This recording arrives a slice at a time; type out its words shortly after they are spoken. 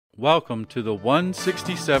Welcome to the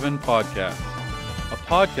 167 Podcast, a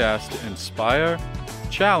podcast to inspire,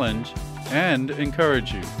 challenge, and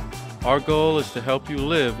encourage you. Our goal is to help you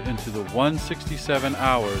live into the 167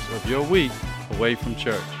 hours of your week away from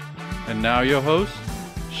church. And now your host,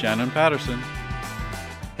 Shannon Patterson.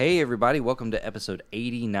 Hey everybody, welcome to episode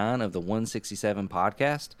 89 of the 167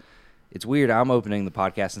 Podcast. It's weird I'm opening the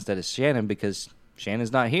podcast instead of Shannon because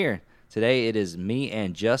Shannon's not here. Today it is me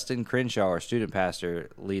and Justin Crenshaw, our student pastor,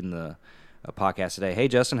 leading the podcast today. Hey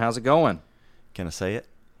Justin, how's it going? Can I say it?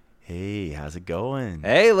 Hey, how's it going?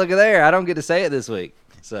 Hey, look at there. I don't get to say it this week.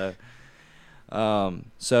 So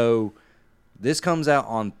this comes out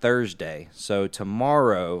on Thursday. So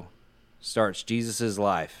tomorrow starts Jesus'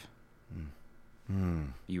 life.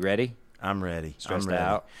 You ready? I'm ready. Stressed I'm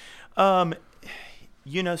ready.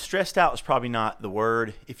 out? Stressed out is probably not the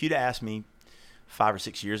word. If you'd asked me 5 or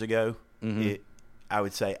 6 years ago, I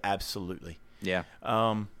would say absolutely. Yeah.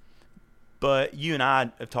 But you and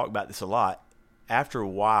I have talked about this a lot. After a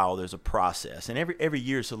while, there's a process, and every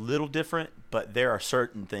year is a little different, but there are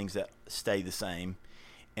certain things that stay the same,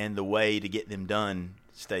 and the way to get them done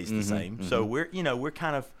stays the same. So we're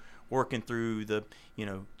kind of working through the,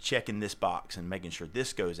 checking this box and making sure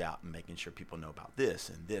this goes out and making sure people know about this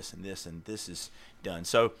and this and this and this is done.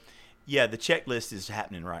 So, yeah, the checklist is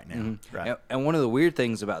happening right now. Right. And one of the weird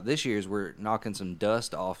things about this year is we're knocking some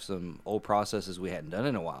dust off some old processes we hadn't done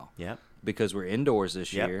in a while. Yep. Because we're indoors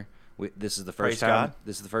this Yep. year. This is the Praise first time. God.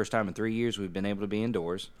 This is the first time in 3 years we've been able to be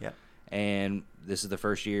indoors. Yep. And this is the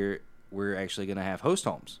first year we're actually going to have host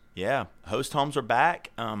homes. Yeah, host homes are back.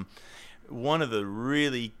 One of the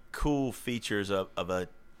really cool features of a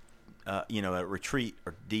retreat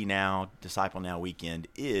or Disciple Now weekend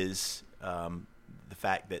is the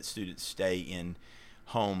fact that students stay in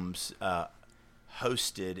homes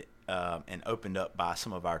hosted and opened up by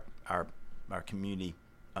some of our community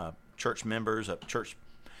church members, church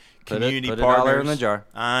community put partners. Put $1 in the jar.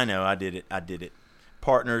 I know, I did it.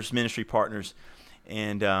 Partners, ministry partners,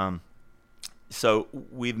 and so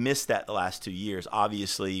we've missed that the last 2 years.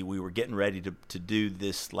 Obviously, we were getting ready to do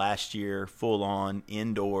this last year, full on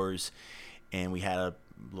indoors, and we had a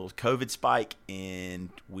little COVID spike, and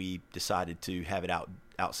we decided to have it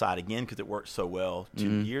outside again because it worked so well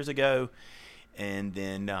 2 years ago. And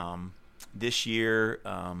then this year,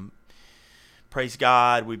 praise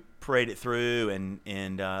God, we prayed it through,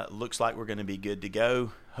 and looks like we're going to be good to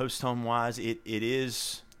go. Host home wise, it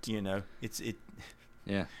is,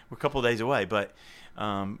 Yeah. we're a couple of days away, but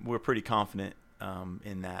we're pretty confident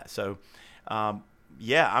in that. So, I'm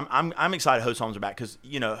excited host homes are back because,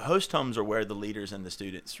 host homes are where the leaders and the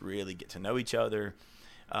students really get to know each other.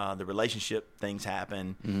 The relationship things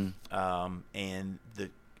happen, and the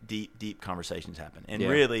deep conversations happen. And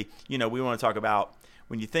really, we want to talk about,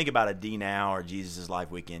 when you think about a D Now or Jesus'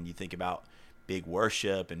 Life Weekend, you think about big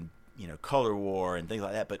worship and, color war and things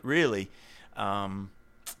like that. But really,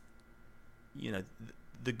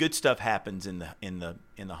 the good stuff happens in the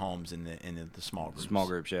homes, in the small groups. Small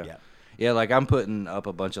groups, yeah. Yeah, like I'm putting up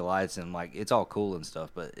a bunch of lights and like it's all cool and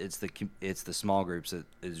stuff, but it's the small groups that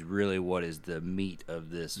is really what is the meat of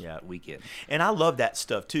this weekend. And I love that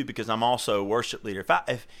stuff too because I'm also a worship leader.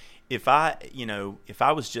 If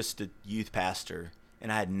I was just a youth pastor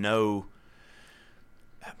and I had no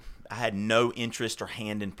interest or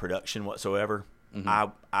hand in production whatsoever,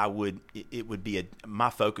 my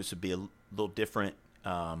focus would be a little different.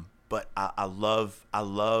 But I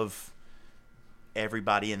love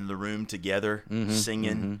everybody in the room together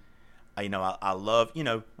singing. I love,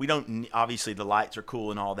 we don't, obviously the lights are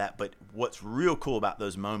cool and all that, but what's real cool about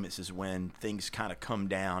those moments is when things kind of come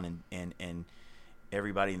down and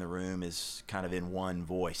everybody in the room is kind of in one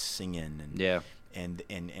voice singing.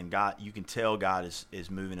 And God, you can tell God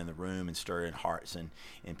is moving in the room and stirring hearts,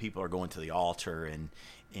 and people are going to the altar and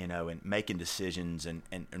making decisions and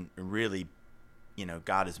really,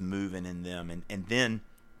 God is moving in them. And then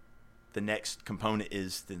the next component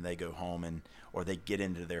is then they go home or they get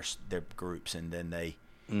into their groups, and then they,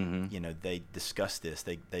 they discuss this,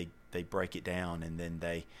 they break it down, and then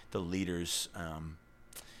the leaders,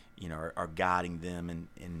 are guiding them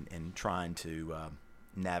and trying to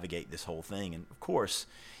navigate this whole thing. And of course,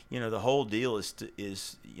 the whole deal is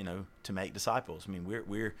to make disciples. I mean,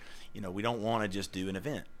 we're we don't want to just do an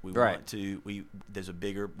event. We want to we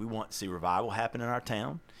want to see revival happen in our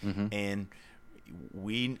town, and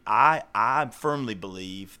I firmly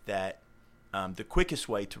believe that the quickest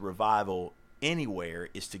way to revival anywhere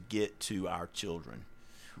is to get to our children.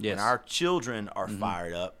 Yes. When our children are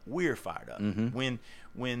fired up, we're fired up.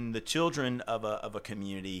 When the children of a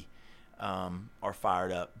community are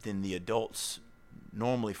fired up, then the adults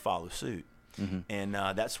normally follow suit. And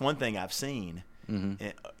that's one thing I've seen,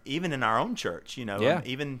 even in our own church.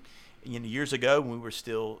 Even years ago when we were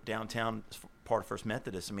still downtown, part of First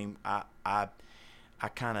Methodist. I mean, I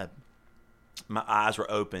kind of, my eyes were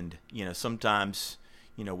opened. Sometimes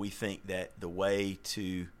we think that the way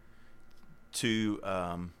to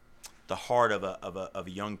the heart of a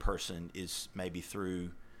young person is maybe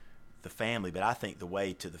through the family, but I think the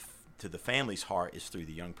way to the family's heart is through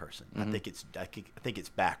the young person. I think it's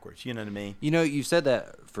backwards. You know what I mean? You've said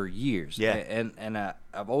that for years. Yeah. And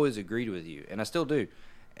I've always agreed with you, and I still do,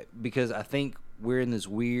 because I think we're in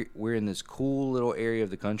this cool little area of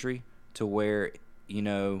the country to where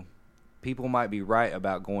people might be right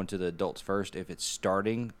about going to the adults first if it's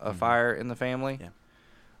starting a fire in the family. Yeah.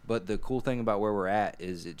 But the cool thing about where we're at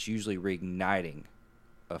is it's usually reigniting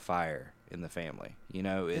a fire in the family.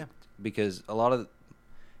 Because a lot of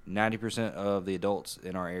 90% of the adults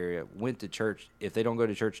in our area went to church. If they don't go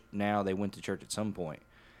to church now, they went to church at some point.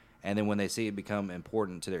 And then when they see it become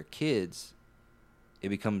important to their kids, it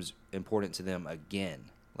becomes important to them again.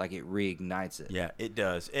 Like it reignites it. Yeah, it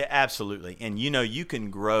does. Absolutely. And you can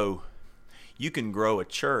grow a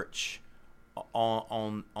church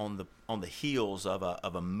on the heels of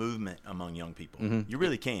a movement among young people. You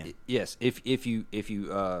really can. Yes, if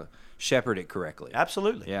you shepherd it correctly.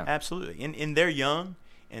 Absolutely. Yeah. Absolutely. And they're young,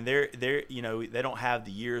 and they're they don't have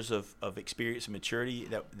the years of experience and maturity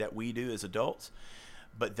that we do as adults,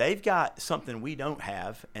 but they've got something we don't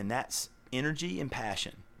have, and that's energy and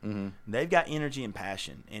passion. They've got energy and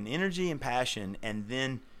passion, and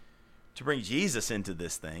then to bring Jesus into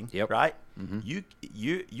this thing, right?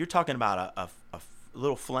 You're talking about a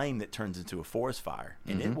little flame that turns into a forest fire,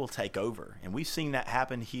 and it will take over. And we've seen that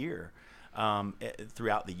happen here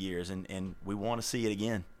throughout the years, and we want to see it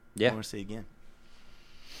again. Yeah. We want to see it again.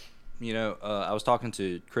 I was talking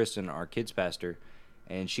to Kristen, our kids pastor,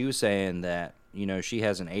 and she was saying that, she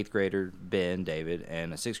has an 8th grader, Ben, David,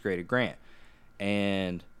 and a 6th grader, Grant.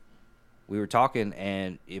 And we were talking,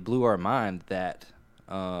 and it blew our mind that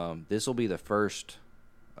this will be the first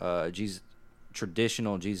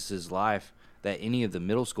traditional Jesus' life that any of the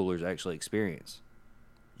middle schoolers actually experience.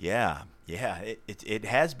 Yeah. It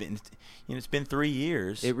has been. It's been 3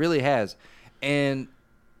 years. It really has, and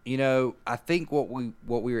I think what we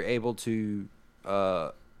were able to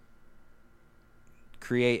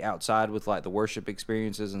create outside with like the worship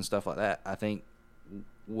experiences and stuff like that, I think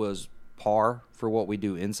was par for what we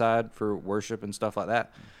do inside for worship and stuff like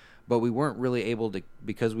that. But we weren't really able to,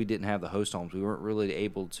 because we didn't have the host homes, we weren't really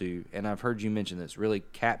able to, and I've heard you mention this, really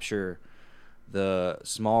capture the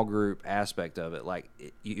small group aspect of it. Like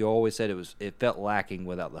you always said, it felt lacking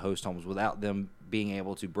without the host homes, without them being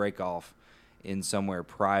able to break off in somewhere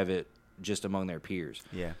private just among their peers.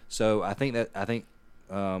 Yeah. So I think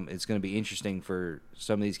it's going to be interesting for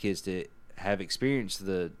some of these kids to have experienced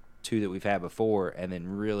the 2 that we've had before, and then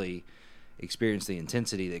really experience the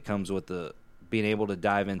intensity that comes with the being able to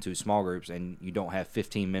dive into small groups, and you don't have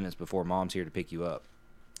 15 minutes before mom's here to pick you up.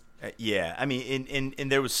 Yeah, I mean,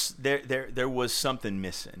 and there was something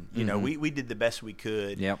missing. We did the best we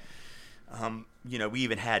could. Yep. We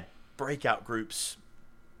even had breakout groups,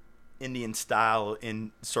 Indian style,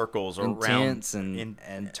 in circles or around tents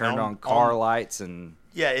and turned on car lights and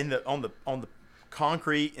on the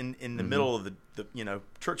concrete in the middle of the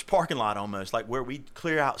church parking lot, almost like where we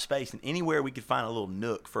clear out space, and anywhere we could find a little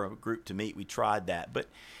nook for a group to meet, we tried that. But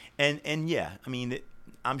and yeah, I mean,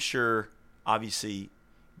 I'm sure obviously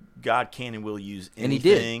God can and will use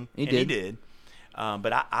anything, and he did.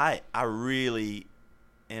 But I really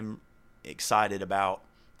am excited about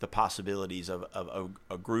the possibilities of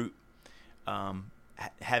a group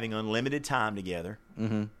having unlimited time together.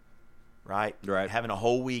 Right. Having a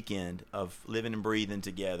whole weekend of living and breathing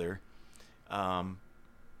together, and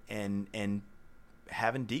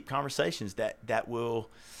having deep conversations that will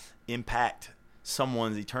impact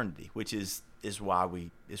someone's eternity, which is why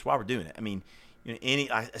we're doing it. I mean,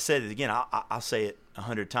 I said it again. I'll say it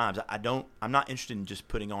 100 times. I'm not interested in just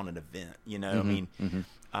putting on an event. I mean,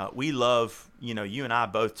 we love. You and I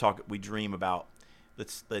both talk. We dream about.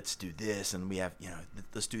 Let's do this, and we have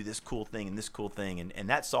let's do this cool thing and this cool thing, and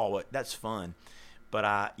that's all. That's fun,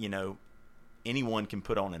 but anyone can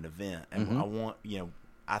put on an event, and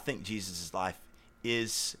I think Jesus' life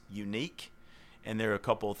is unique, and there are a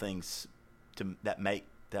couple of things that make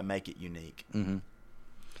it unique.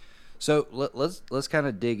 So let's kind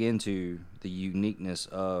of dig into the uniqueness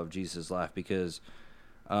of Jesus' life, because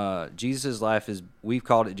Jesus' life we've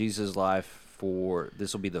called it Jesus' life.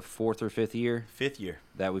 This will be the 4th or 5th year? 5th year.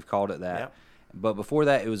 That we've called it that. Yep. But before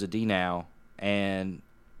that, it was a D Now, and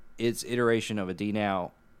its iteration of a D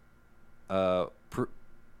Now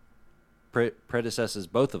predecesses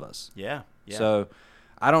both of us. Yeah. So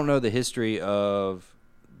I don't know the history of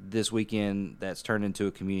this weekend that's turned into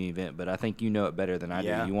a community event, but I think you know it better than I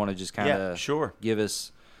do. You want to just kind of give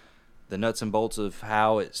us the nuts and bolts of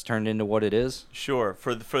how it's turned into what it is? Sure.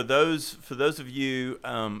 For those of you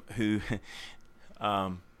who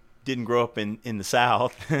didn't grow up in the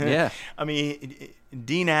South, I mean,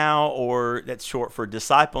 D-Now, or that's short for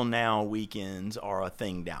Disciple Now weekends, are a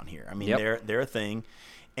thing down here. I mean, they're a thing,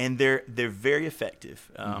 and they're very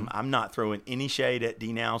effective. I'm not throwing any shade at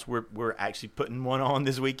D-Nows. We're actually putting one on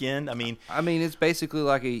this weekend. I mean, it's basically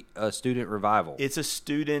like a student revival. It's a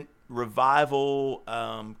student revival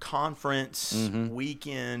conference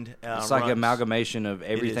weekend. It's like an amalgamation of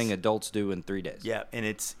everything adults do in 3 days. Yeah, and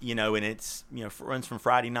it's runs from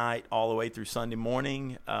Friday night all the way through Sunday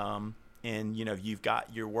morning. And you've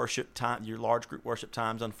got your worship time, your large group worship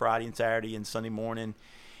times on Friday and Saturday and Sunday morning.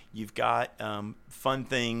 You've got fun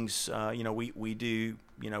things. We do.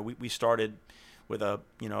 We started with a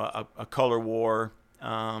color war.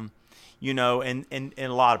 And a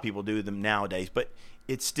lot of people do them nowadays, but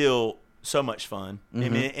it's still so much fun. I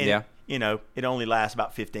mean, it only lasts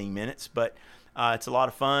about 15 minutes, but it's a lot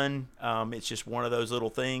of fun. It's just one of those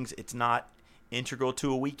little things. It's not integral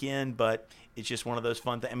to a weekend, but it's just one of those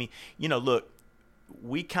fun things. I mean, look,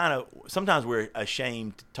 we kind of sometimes we're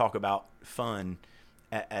ashamed to talk about fun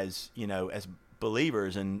as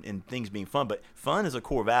believers and things being fun, but fun is a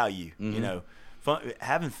core value. Fun,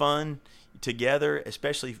 having fun together,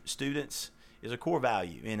 especially students, is a core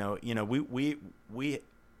value.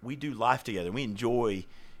 We do life together. We enjoy,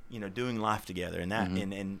 doing life together, and that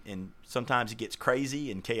and sometimes it gets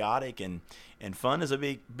crazy and chaotic, and fun is a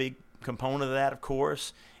big component of that, of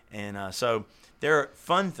course. And so there are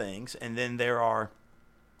fun things, and then there are,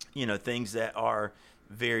 things that are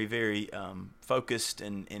very, very focused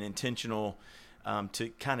and intentional to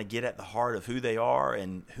kind of get at the heart of who they are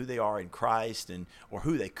and who they are in Christ, or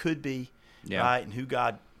who they could be, right? And who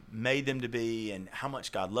God made them to be, and how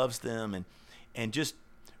much God loves them, and just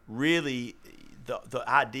really the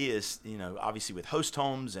idea is, obviously with host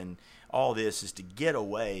homes and all this, is to get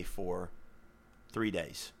away for 3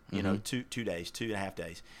 days, 2 days, 2.5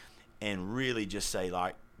 days, and really just say,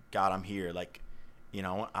 like, God, I'm here. Like,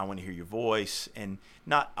 I want to hear your voice. And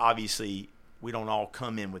not, obviously, we don't all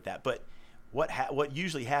come in with that, but what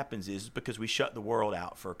usually happens is, because we shut the world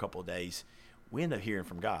out for a couple of days, we end up hearing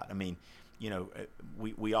from God. I mean,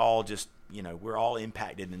 we all just, we're all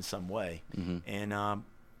impacted in some way. And,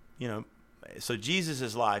 so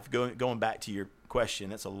Jesus' life, going back to your question,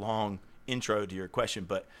 that's a long intro to your question,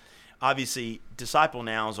 but obviously Disciple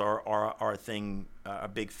Nows are a thing, a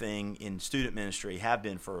big thing in student ministry, have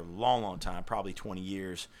been for a long, long time, probably 20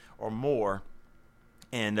 years or more.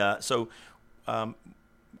 And so, of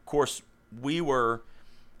course, we were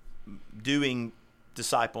doing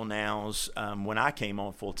Disciple Nows when I came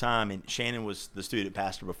on full time, and Shannon was the student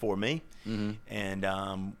pastor before me.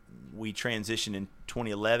 And we transitioned in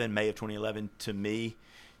 2011, May of 2011, to me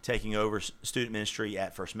taking over student ministry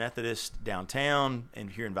at First Methodist downtown and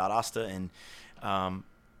here in Valdosta. And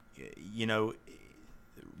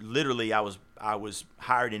literally I was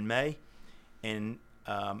hired in May, and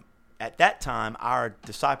at that time our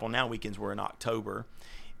Disciple Now weekends were in October.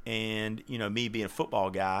 And me being a football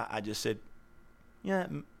guy, I just said,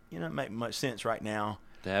 it make much sense right now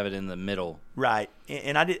to have it in the middle, right?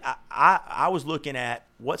 And I was looking at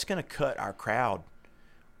what's going to cut our crowd,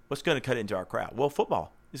 what's going to cut into our crowd. Well,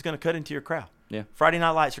 football is going to cut into your crowd. Yeah, Friday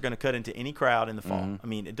night lights are going to cut into any crowd in the fall. I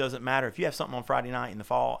mean, it doesn't matter if you have something on Friday night in the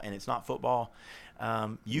fall and it's not football.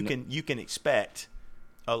 You can expect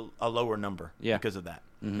a lower number because of that.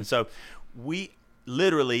 And so we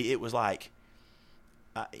literally, it was like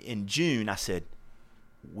in June, I said,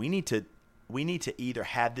 we need to either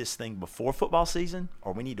have this thing before football season,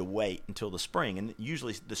 or we need to wait until the spring. And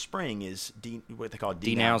usually the spring is what they call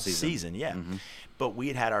D-Now season. Yeah. But we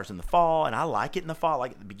had ours in the fall, and I like it in the fall,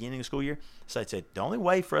 like at the beginning of the school year. So I said, the only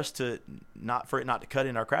way for us to not to cut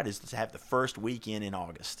in our crowd is to have the first weekend in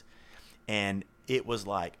August. And it was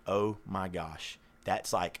like, oh my gosh,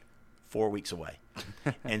 that's like 4 weeks away.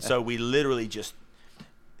 And so we literally just,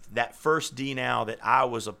 that first D-Now that I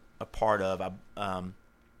was a part of,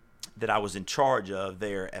 that I was in charge of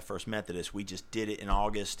there at First Methodist, we just did it in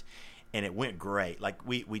August, and it went great. Like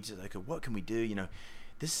we just like, what can we do?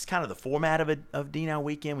 This is kind of the format of D-Now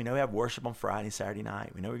weekend. We know we have worship on Friday and Saturday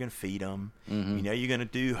night. We know we're going to feed them. We know you're going to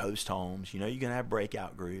do host homes. You're going to have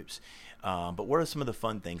breakout groups. But what are some of the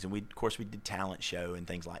fun things? And of course we did talent show and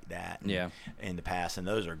things like that. In the past, and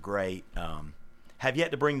those are great. Have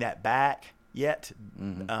yet to bring that back yet.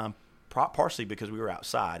 partially because we were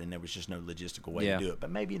outside and there was just no logistical way Yeah. to do it.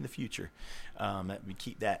 But maybe in the future, we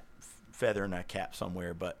keep that feather in our cap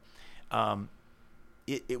somewhere. But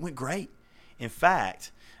it went great. In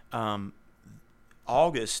fact,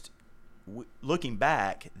 August, looking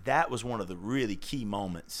back, that was one of the really key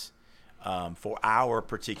moments for our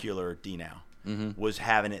particular DNOW. Was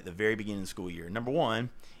having it at the very beginning of the school year. Number one,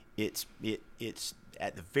 it's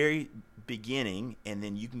at the very beginning, and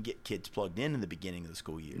then you can get kids plugged in the beginning of the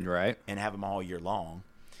school year, Right. and have them all year long.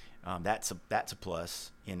 That's a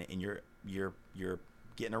plus, and you're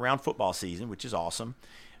getting around football season, which is awesome.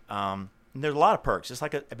 And there's a lot of perks. It's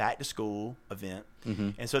like a back to school event,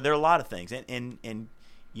 and so there are a lot of things. And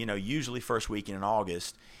usually first weekend in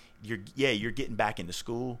August, you're getting back into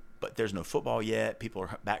school, but there's no football yet. People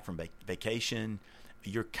are back from vacation.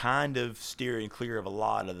 You're kind of steering clear of a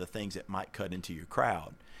lot of the things that might cut into your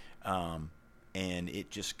crowd. And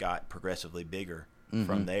it just got progressively bigger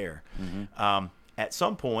from there. At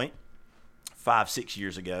some point, 5-6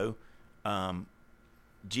 years ago,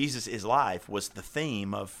 Jesus is Life was the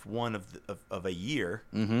theme of one of a year.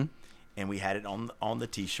 And we had it on the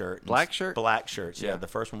T-shirt. Black shirt? Black shirts, yeah. Yeah. The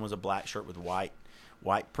first one was a black shirt with white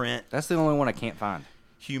print. That's the only one I can't find.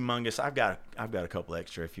 Humongous. I've got a couple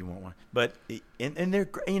extra if you want one. But and they're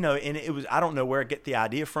and it was, I don't know where I get the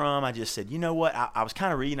idea from. I just said, you know what? I was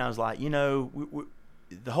kind of reading. I was like,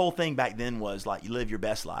 the whole thing back then was like, you live your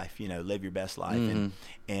best life. Live your best life,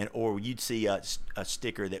 and or you'd see a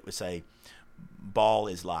sticker that would say, "Ball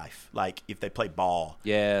is life." Like if they play ball,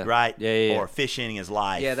 Yeah. right, Yeah. or fishing is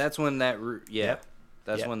life. Yeah, that's when that. Yep.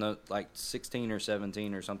 That's Yep. when the 16 or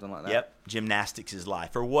 17 or something like that. Yep. Gymnastics is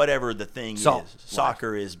life, or whatever the thing Salt is. life.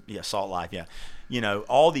 Soccer is salt life. Yeah.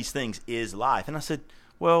 All these things is life. And I said,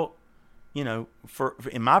 well, from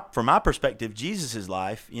my perspective, Jesus is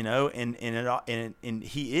life. And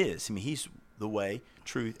He is. I mean, He's the way,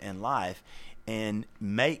 truth, and life. And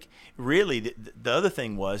really the other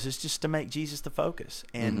thing is just to make Jesus the focus,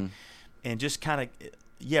 and just kind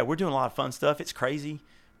of we're doing a lot of fun stuff. It's crazy.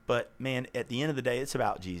 But man, at the end of the day, it's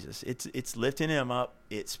about Jesus. It's lifting Him up.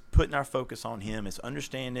 It's putting our focus on Him. It's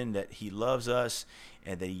understanding that He loves us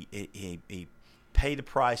and that He paid the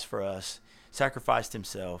price for us, sacrificed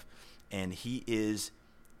Himself, and He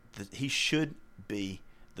should be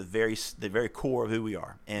the very core of who we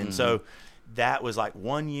are. And so that was like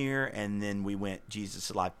 1 year, and then we went Jesus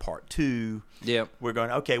is Life Part 2. Yep. We're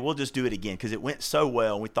going, okay, we'll just do it again because it went so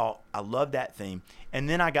well. And we thought, I love that theme. And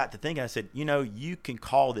then I got to thinking, I said, you can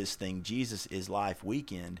call this thing Jesus is Life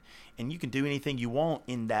Weekend, and you can do anything you want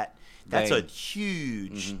in that. That's a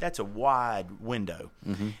huge, that's a wide window.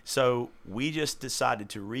 So we just decided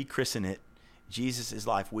to rechristen it Jesus is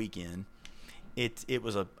Life Weekend. It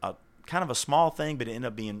was a kind of a small thing, but it ended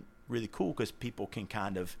up being really cool because people can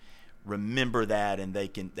kind of remember that, and they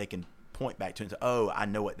can point back to it and say, oh, I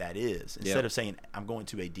know what that is. Instead of saying I'm going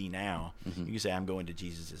to a DNOW, you can say I'm going to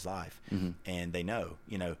Jesus' Life, and they know,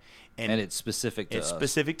 and it's specific to us. It's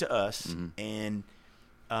specific to us. And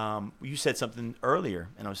you said something earlier,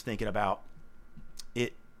 and I was thinking about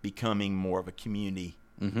it becoming more of a community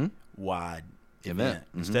wide event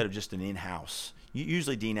instead of just an in-house.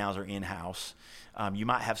 Usually DNOWs are in-house. You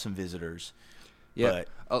might have some visitors. Yeah,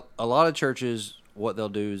 But a lot of churches, what they'll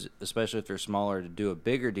do is, especially if they're smaller, to do a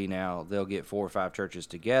bigger DNOW, they'll get 4 or 5 churches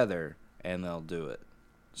together and they'll do it.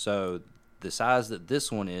 So the size that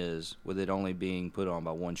this one is, with it only being put on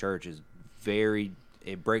by one church, is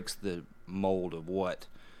it breaks the mold of what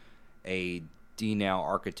a DNOW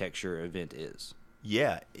architecture event is.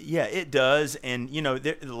 Yeah, it does. And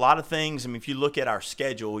there a lot of things. I mean, if you look at our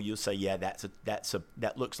schedule, you'll say, yeah,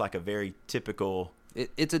 that looks like a very typical.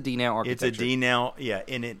 It's a DNOW architecture. It's a DNOW, yeah.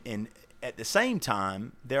 And at the same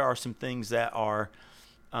time, there are some things that are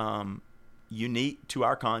unique to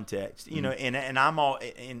our context. And I'm all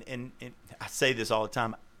and I say this all the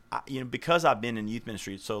time. Because I've been in youth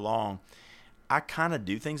ministry so long, I kind of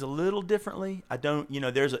do things a little differently. I don't,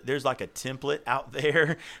 there's like a template out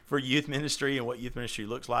there for youth ministry and what youth ministry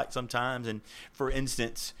looks like sometimes. And for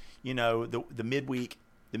instance, the midweek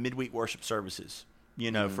worship services,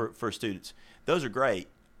 for students, those are great.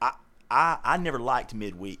 I never liked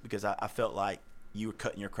midweek because I felt like you were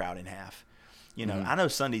cutting your crowd in half. I know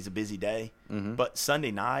Sunday's a busy day, but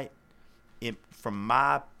Sunday night, in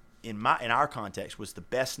our context, was the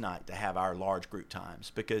best night to have our large group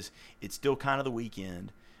times because it's still kind of the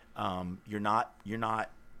weekend. You're not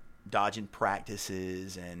dodging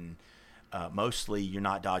practices, and mostly you're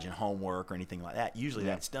not dodging homework or anything like that. Usually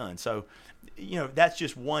that's done. So, that's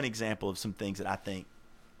just one example of some things that I think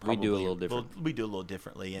we do a little different. We do a little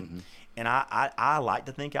differently, and I like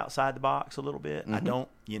to think outside the box a little bit. I don't,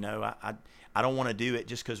 I don't want to do it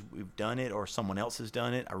just because we've done it or someone else has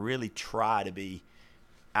done it. I really try to be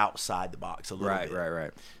outside the box a little bit.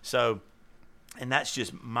 Right. So, and that's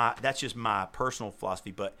just my personal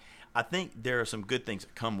philosophy. But I think there are some good things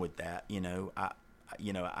that come with that.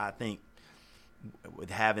 I think with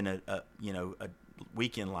having a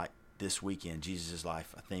weekend like this weekend, Jesus'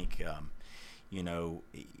 Life, I think,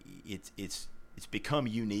 it's become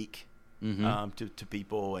unique to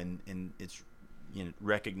people, and it's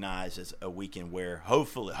recognized as a weekend where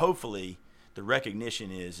hopefully the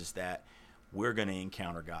recognition is that we're going to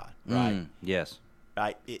encounter God, right? Yes.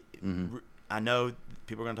 Right. I know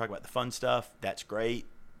people are going to talk about the fun stuff. That's great.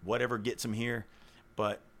 Whatever gets them here,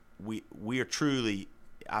 but we are truly,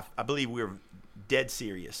 I believe we're dead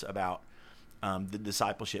serious about the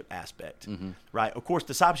discipleship aspect, right? Of course,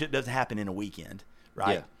 discipleship doesn't happen in a weekend,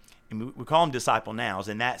 right? Yeah. And we call them disciple nows,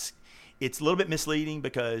 and it's a little bit misleading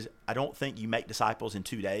because I don't think you make disciples in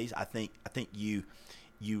 2 days. I think you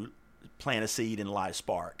plant a seed and light a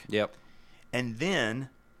spark. Yep. And then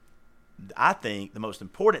I think the most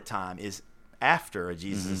important time is after a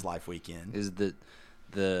Jesus' Life weekend. Is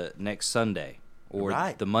the next Sunday or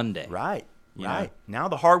the Monday. Right. You Right. know? Now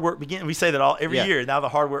the hard work begins. We say that every year. Now the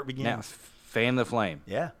hard work begins. Now, fan the flame.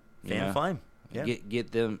 Yeah. Fan the flame. Yeah.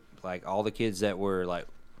 Get them, like, all the kids that were like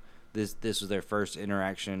this was their first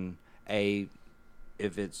interaction. If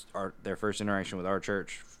it's their first interaction with our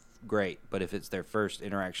church, great. But if it's their first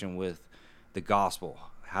interaction with the gospel,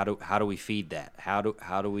 how do we feed that? How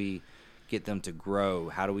do we get them to grow?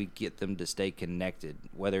 How do we get them to stay connected,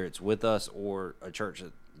 whether it's with us or a church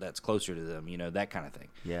that's closer to them, that kind of thing.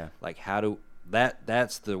 Yeah. Like,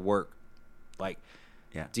 that's the work. Like,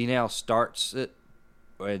 yeah. D-Now starts it,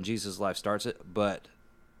 and Jesus' Life starts it, but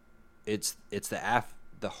it's the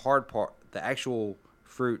hard part, the actual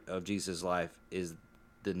fruit of Jesus' Life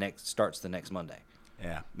starts the next Monday.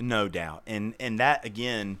 Yeah, no doubt. And that,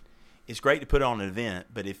 again, it's great to put on an event,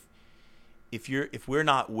 but if we're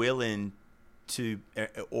not willing to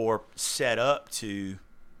or set up to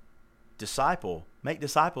make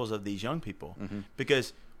disciples of these young people,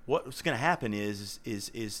 because what's going to happen is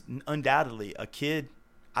undoubtedly a kid,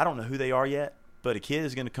 I don't know who they are yet, but a kid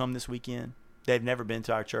is going to come this weekend. They've never been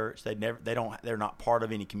to our church. They're not part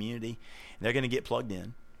of any community. And they're going to get plugged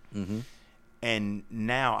in. And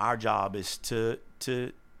now our job is to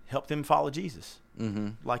help them follow Jesus,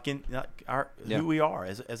 like in who we are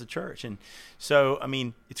as a church. And so, I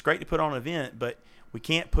mean, it's great to put on an event, but we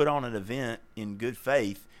can't put on an event in good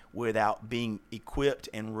faith without being equipped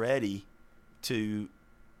and ready to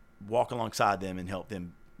walk alongside them and help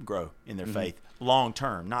them grow in their faith long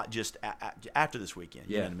term, not just after this weekend.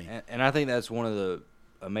 You know what I mean? And I think that's one of the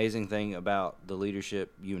amazing thing about the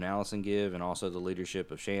leadership you and Allison give, and also the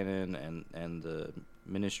leadership of Shannon and the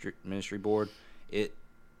ministry board.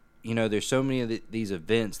 There's so many of these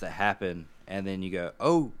events that happen, and then you go,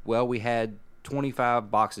 oh, well, we had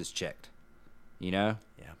 25 boxes checked, Yeah.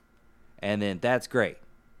 And then that's great.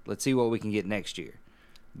 Let's see what we can get next year.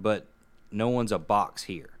 But no one's a box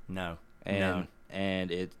here. No. And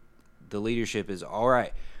the leadership is, all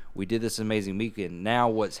right, we did this amazing weekend. Now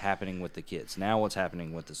what's happening with the kids? Now what's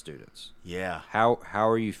happening with the students? Yeah. How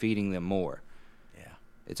are you feeding them more? Yeah.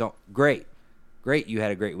 It's all great. Great, you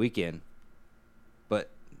had a great weekend. But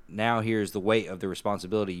now here's the weight of the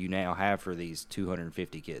responsibility you now have for these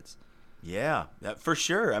 250 kids. Yeah, for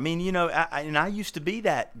sure. I mean, I used to be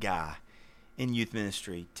that guy in youth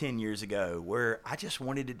ministry 10 years ago where I just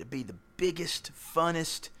wanted it to be the biggest,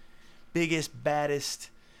 funnest, biggest, baddest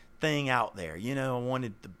thing out there. I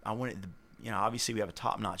wanted obviously we have a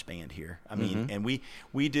top-notch band here. I mean, and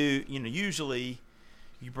we do, usually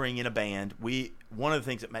you bring in a band. One of the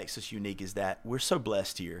things that makes us unique is that we're so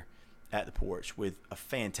blessed here at the Porch with a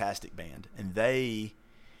fantastic band, and they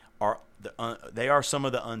are some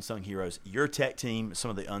of the unsung heroes. Your tech team,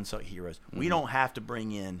 some of the unsung heroes. We don't have to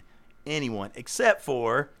bring in anyone except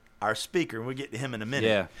for our speaker, and we'll get to him in a minute.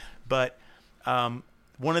 Yeah. But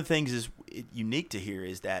one of the things is unique to here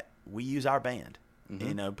is that we use our band,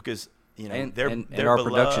 because they're our beloved,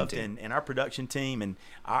 production team. and our production team and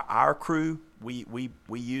our crew. We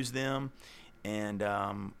use them,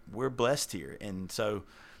 and we're blessed here, and so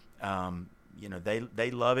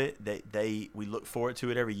they love it. We look forward to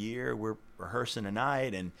it every year. We're rehearsing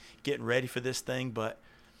tonight and getting ready for this thing, but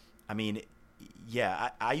I mean. Yeah,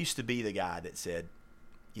 I used to be the guy that said,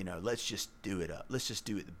 let's just do it up. Let's just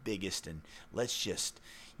do it the biggest, and let's just,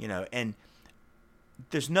 and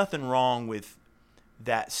there's nothing wrong with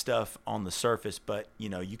that stuff on the surface, but, you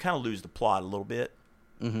kind of lose the plot a little bit.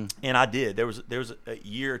 And I did. There was a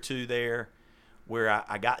year or two there where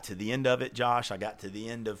I got to the end of it, Josh. I got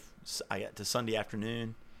to Sunday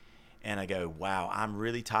afternoon, and I go, wow, I'm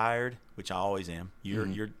really tired, which I always am. You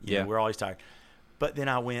know, we're always tired. But then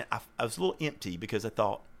I was a little empty because I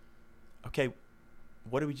thought, okay,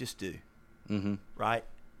 what did we just do? Right?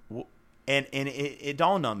 And it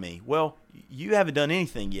dawned on me, well, you haven't done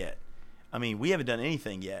anything yet. I mean, we haven't done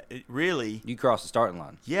anything yet. It really. You crossed the starting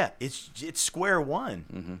line. Yeah, it's square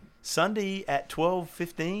one. Sunday at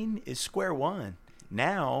 12:15 is square one.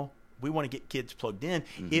 Now we want to get kids plugged in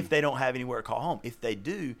if they don't have anywhere to call home. If they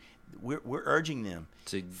do, we're urging them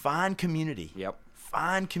to find community. Yep.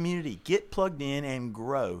 Find community. Get plugged in and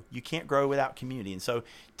grow. You can't grow without community. And so,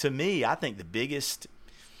 to me, I think the biggest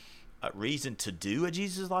reason to do a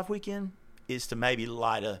Jesus Life Weekend is to maybe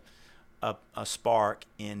light a spark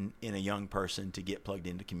in a young person to get plugged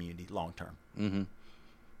into community long term.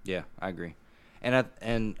 Yeah, I agree. And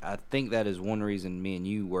I think that is one reason me and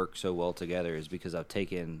you work so well together is because I've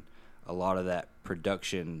taken a lot of that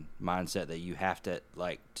production mindset that you have to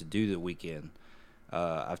to do the weekend.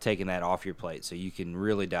 I've taken that off your plate so you can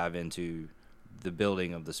really dive into the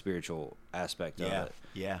building of the spiritual aspect of it.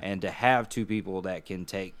 Yeah. And to have two people that can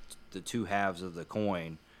take the two halves of the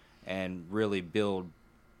coin and really build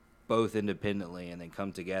both independently and then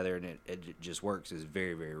come together and it just works is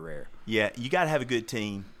very, very rare. Yeah, you got to have a good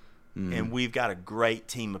team. And we've got a great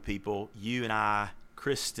team of people. You and I,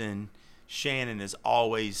 Kristen, Shannon is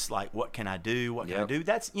always like, what can I do? What can I do?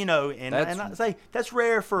 That's, and I say that's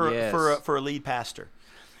rare for a lead pastor.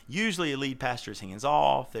 Usually a lead pastor is hands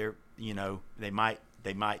off. They're, they might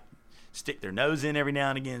stick their nose in every now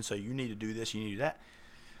and again. So you need to do this, you need to do that.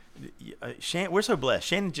 Shannon, we're so blessed.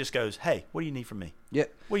 Shannon just goes, hey, what do you need from me? Yeah.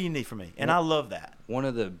 What do you need from me? And I love that. One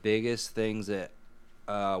of the biggest things that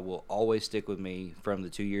will always stick with me from the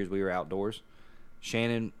 2 years we were outdoors,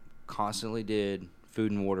 Shannon constantly did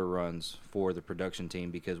food and water runs for the production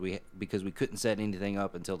team because we couldn't set anything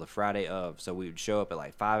up until the Friday of. So we would show up at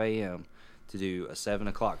like 5 a.m. to do a 7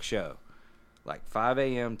 o'clock show. Like 5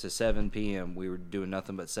 a.m. to 7 p.m. we were doing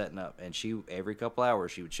nothing but setting up. And every couple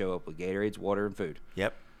hours she would show up with Gatorades, water, and food.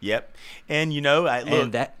 Yep. And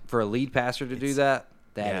and that for a lead pastor to do that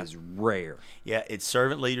is rare. Yeah, it's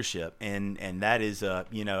servant leadership, and that is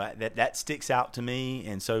that sticks out to me.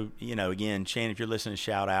 And so again, Shannon, if you're listening,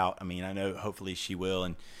 shout out. I mean, I know hopefully she will,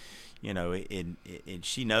 and and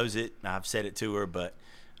she knows it. I've said it to her, but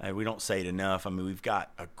we don't say it enough. I mean, we've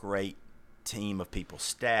got a great team of people,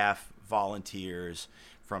 staff, volunteers,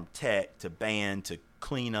 from tech to band to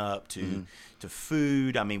cleanup to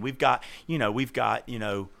food. I mean, we've got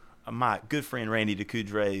my good friend Randy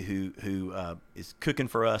DeCoudre who is cooking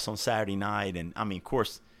for us on Saturday night, and I mean, of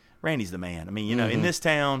course, Randy's the man. I mean, in this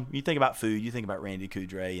town, you think about food, you think about Randy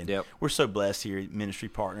DeCoudre, and we're so blessed here, ministry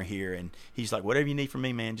partner here, and he's like, whatever you need from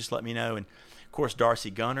me, man, just let me know. And of course, Darcy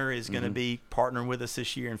Gunner is going to be partnering with us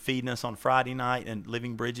this year and feeding us on Friday night, and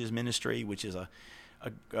Living Bridges Ministry, which is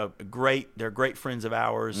they're great friends of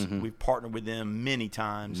ours. We've partnered with them many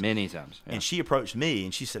times. Yeah. And she approached me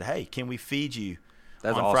and she said, hey, can we feed you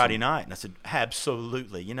on awesome. Friday night? And I said,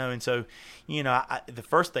 absolutely. And so, the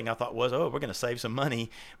first thing I thought was, we're going to save some money.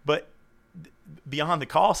 But beyond the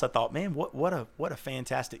cost, I thought, man, what a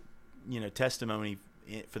fantastic, testimony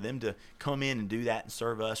for them to come in and do that and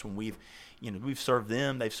serve us when we've served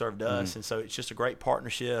them, they've served us. And so it's just a great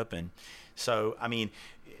partnership. And so, I mean,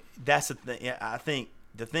 that's the thing. I think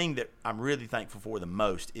the thing that I'm really thankful for the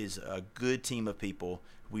most is a good team of people.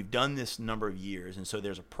 We've done this number of years, and so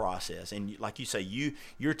there's a process. And like you say,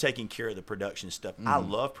 you're taking care of the production stuff. I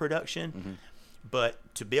love production, but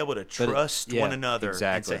to be able to trust one another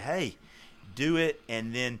and say, hey, do it.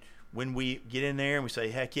 And then when we get in there and we say,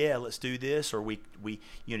 heck yeah, let's do this, or we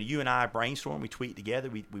you and I brainstorm, we tweet together,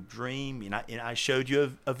 we dream. And I showed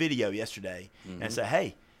you a video yesterday, and I said,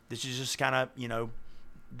 hey, this is just kind of,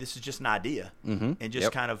 this is just an idea, and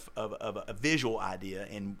just kind of a visual idea,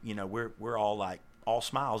 and we're all like all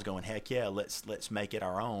smiles, going, heck yeah, let's make it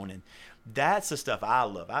our own. And that's the stuff I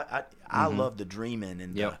love. I love the dreaming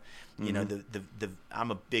and the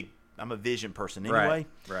I'm a vision person anyway,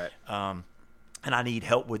 right. And I need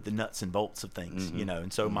help with the nuts and bolts of things,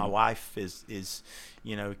 and so my wife is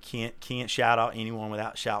can't shout out anyone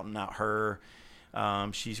without shouting out her.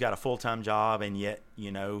 She's got a full-time job, and yet,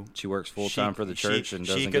 she works full-time for the church and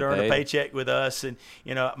doesn't get paid. She could earn a paycheck with us. And,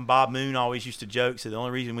 Bob Moon always used to joke, said the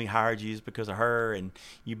only reason we hired you is because of her, and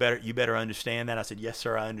you better understand that. I said, yes,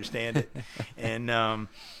 sir, I understand it. And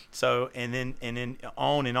so, and then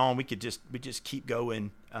on and on, we just keep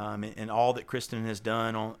going, and all that Kristen has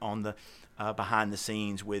done on the behind the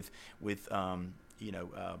scenes with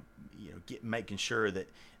making sure that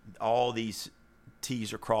all these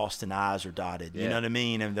T's are crossed and I's are dotted. Yeah. You know what I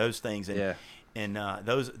mean? And those things. And, Yeah. And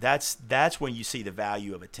that's when you see the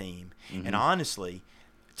value of a team. Mm-hmm. And honestly,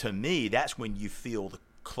 to me, that's when you feel the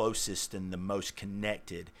closest and the most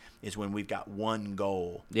connected, is when we've got one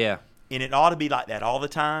goal. Yeah. And it ought to be like that all the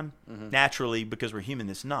time. Naturally, because we're human,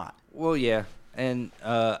 it's not. Well, yeah. And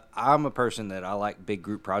I'm a person that I like big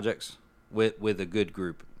group projects with a good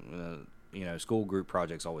group. School group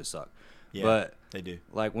projects always suck. Yeah, but they do.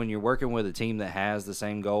 Like when you're working with a team that has the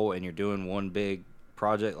same goal and you're doing one big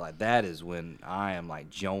project, like that is when I am like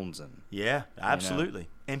jonesing. Yeah, absolutely.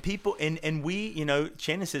 And people, and we,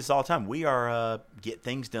 Shannon says all the time, we are a get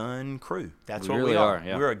things done crew. That's what really we are.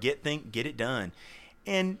 yeah. We're a get it done.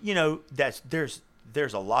 And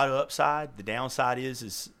there's a lot of upside. The downside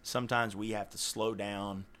is sometimes we have to slow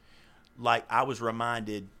down. Like I was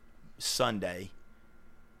reminded Sunday,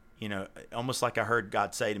 almost like I heard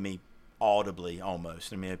God say to me audibly,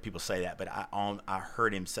 almost. I mean, people say that, but I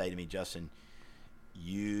heard Him say to me, Justin,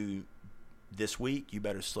 this week you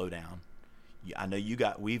better slow down. I know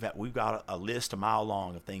we've got a list a mile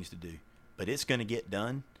long of things to do, but it's going to get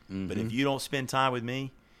done. Mm-hmm. But if you don't spend time with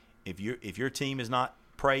me, if your team is not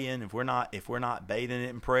praying, if we're not bathing it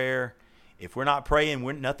in prayer, if we're not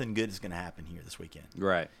praying, nothing good is going to happen here this weekend.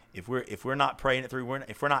 Right. If we're not praying it through,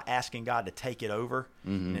 if we're not asking God to take it over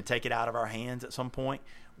and take it out of our hands at some point,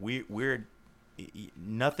 we're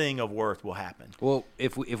nothing of worth will happen. Well,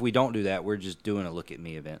 if we don't do that, we're just doing a look at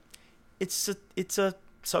me event. It's a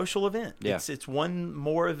social event. Yeah. It's one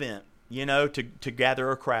more event, to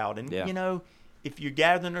gather a crowd. And if you're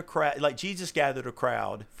gathering a crowd, like Jesus gathered a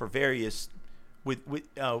crowd for various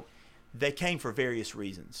they came for various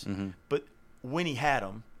reasons. Mm-hmm. But when He had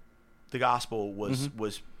them, the gospel was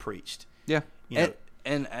preached. Yeah.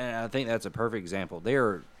 And I think that's a perfect example. There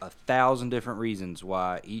are 1,000 different reasons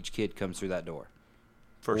why each kid comes through that door.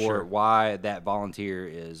 For or sure. Why that volunteer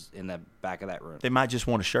is in the back of that room. They might just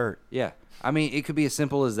want a shirt. Yeah. I mean, it could be as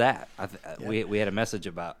simple as that. We had a message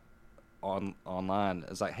about online.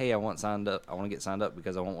 It's like, hey, I want to get signed up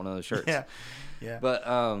because I want one of those shirts. Yeah. Yeah. But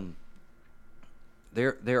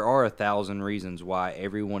there are 1,000 reasons why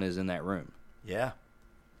everyone is in that room. Yeah.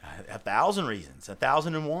 1,000 reasons,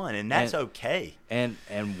 1,001, and that's okay. And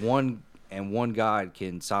one God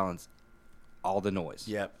can silence all the noise.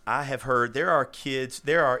 Yep. I have heard there are kids,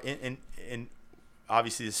 and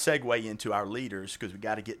obviously the segue into our leaders because we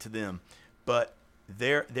got to get to them. But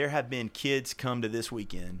there have been kids come to this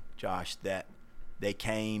weekend, Josh, that they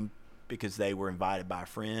came because they were invited by a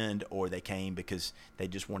friend, or they came because they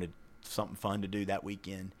just wanted something fun to do that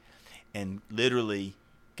weekend, and literally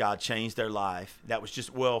God changed their life. That was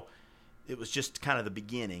it was just kind of the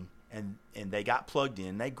beginning, and they got plugged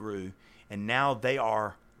in, they grew, and now they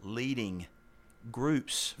are leading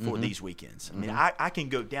groups for these weekends. I mean, I can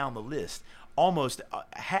go down the list. Almost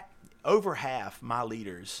over half my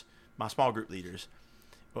leaders, my small group leaders,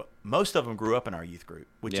 most of them grew up in our youth group,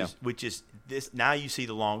 which is this. Now you see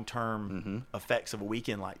the long-term effects of a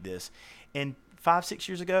weekend like this. And 5-6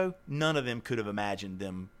 years ago, none of them could have imagined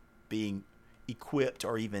them being equipped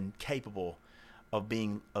or even capable of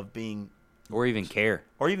being or even care.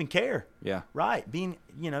 Yeah. Right. Being,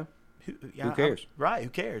 who cares? Right. Who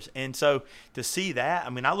cares? And so to see that, I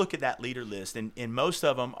mean, I look at that leader list, and most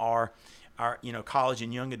of them are college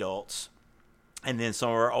and young adults, and then some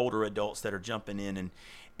are older adults that are jumping in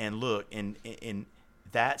and look, and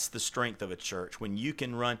that's the strength of a church when you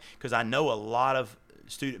can run. Because I know a lot of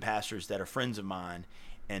student pastors that are friends of mine,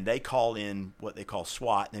 and they call in what they call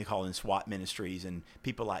SWAT, and they call in SWAT ministries and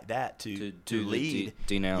people like that to lead.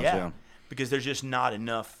 Yeah. Because there's just not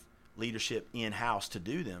enough leadership in-house to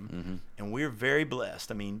do them. And we're very blessed,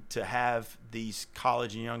 I mean, to have these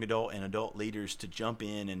college and young adult and adult leaders to jump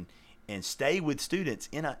in and stay with students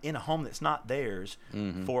in a home that's not theirs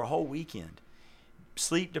for a whole weekend.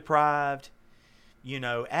 Sleep deprived,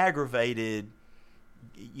 aggravated,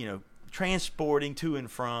 transporting to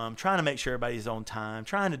and from, trying to make sure everybody's on time,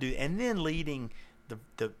 trying to do, and then leading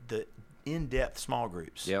the in-depth small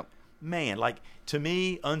groups. Yep. Man, like, to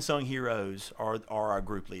me, unsung heroes are our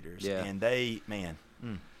group leaders. Yeah. And they, man.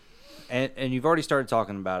 And you've already started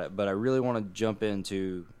talking about it, but I really want to jump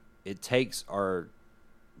into, it takes our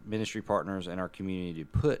ministry partners and our community to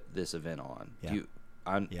put this event on. Yeah.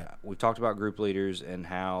 We've talked about group leaders and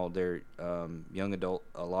how they're young adult.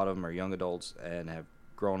 A lot of them are young adults and have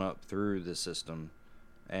grown up through the system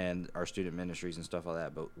and our student ministries and stuff like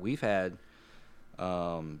that. But we've had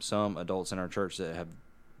some adults in our church that have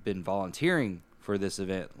been volunteering for this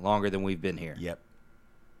event longer than we've been here. Yep.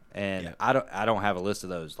 And I don't have a list of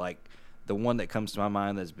those. Like the one that comes to my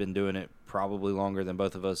mind that's been doing it probably longer than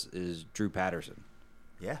both of us is Drew Patterson.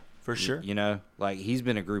 Yeah, for sure. You know, like he's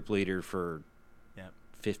been a group leader for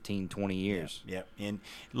 15, 20 years. Yeah. And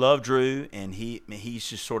love Drew, and he's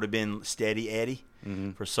just sort of been steady Eddie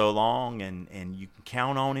for so long, and you can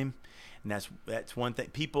count on him. And that's one thing.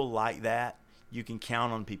 People like that. You can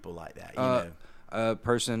count on people like that. You know. A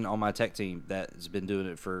person on my tech team that's been doing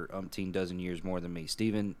it for umpteen dozen years more than me,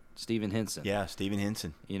 Steven Henson. Yeah, Steven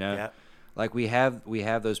Henson. You know, yeah. Like we have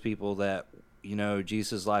those people that, you know,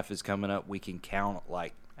 Jesus' life is coming up. We can count,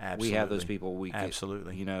 like, Absolutely. we have those people.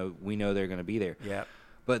 Absolutely. You know, we know they're going to be there. Yeah.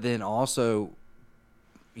 But then also,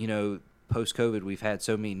 you know, post-COVID, we've had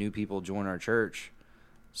so many new people join our church.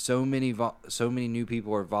 So many new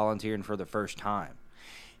people are volunteering for the first time.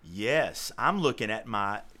 Yes, I'm looking at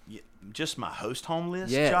my host home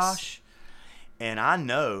list, Yes. Josh, and I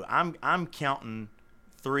know I'm counting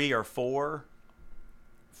 3 or 4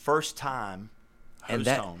 first time host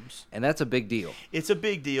homes, and that's a big deal. It's a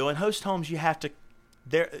big deal. And host homes, you have to.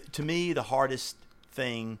 To me, the hardest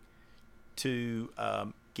thing to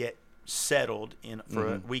get settled in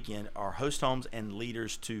for a weekend are host homes and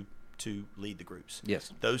leaders to lead the groups.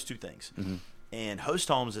 Yes, those two things. And host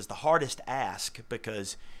homes is the hardest ask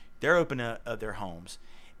because they're opening their homes,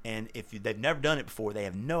 and if they've never done it before, they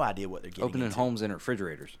have no idea what they're getting opening into. homes and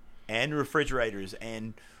refrigerators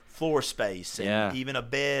and floor space and even a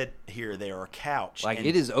bed here or there or a couch. Like,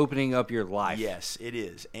 it is opening up your life. Yes, it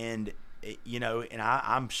is. And you know, and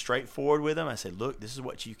I'm straightforward with them. I say, look, this is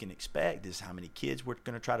what you can expect. This is how many kids we're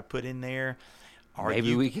going to try to put in there.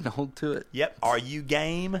 Maybe we can hold to it. Yep. Are you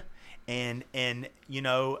game? And you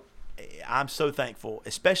know, I'm so thankful,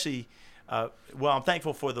 especially. I'm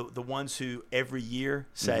thankful for the ones who every year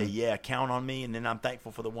say, yeah, count on me. And then I'm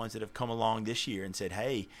thankful for the ones that have come along this year and said,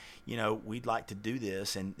 hey, you know, we'd like to do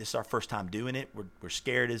this. And this is our first time doing it. We're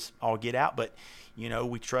scared as all get out, but, you know,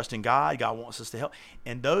 we trust in God. God wants us to help.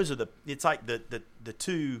 And those are it's like the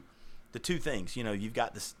two things. You know, you've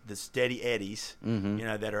got the steady eddies, you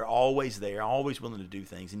know, that are always there, always willing to do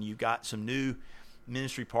things. And you've got some new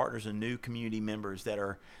ministry partners and new community members that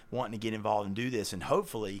are wanting to get involved and do this, and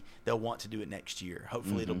hopefully they'll want to do it next year.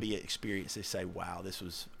 Hopefully it'll be an experience. They say, wow, this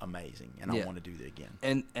was amazing, and I want to do that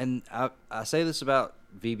again. And I say this about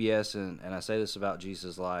VBS, and I say this about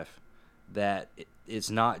Jesus' life, that it's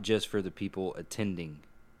not just for the people attending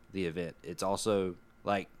the event. It's also,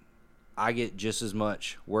 like, I get just as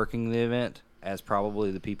much working the event as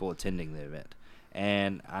probably the people attending the event.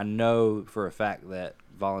 And I know for a fact that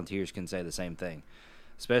volunteers can say the same thing,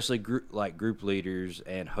 especially group leaders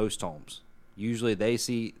and host homes. Usually they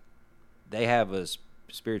have a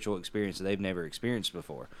spiritual experience that they've never experienced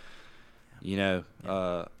before. You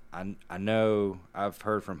know, I know I've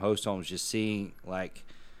heard from host homes just seeing, like,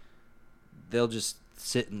 they'll just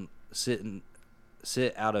sit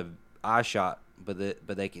out of eye shot, but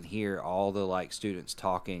they can hear all the, like, students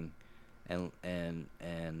talking and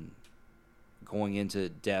going into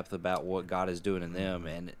depth about what God is doing in them,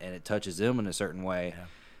 and it touches them in a certain way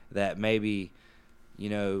that maybe, you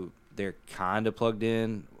know, they're kind of plugged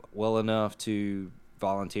in well enough to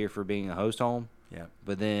volunteer for being a host home,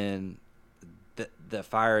 but then the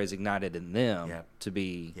fire is ignited in them to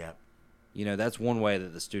be, you know, that's one way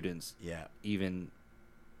that the students even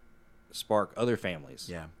spark other families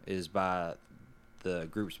is by the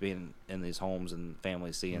groups being in these homes and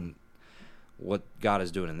families seeing what God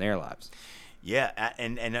is doing in their lives. Yeah,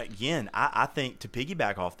 and again, I think to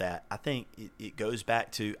piggyback off that, I think it goes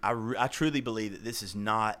back to I truly believe that this is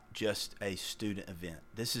not just a student event.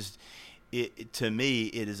 This is to me,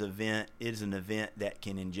 it is an event that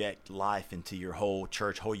can inject life into your whole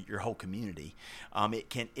church, your whole community.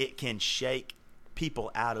 It can shake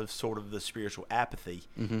people out of sort of the spiritual apathy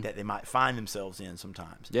that they might find themselves in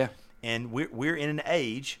sometimes. Yeah, and we're in an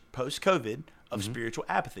age post-COVID of spiritual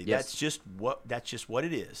apathy. Yes. That's just what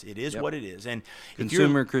it is. It is what it is. And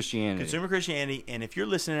consumer Christianity. And if you're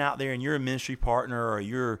listening out there and you're a ministry partner, or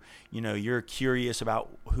you're curious about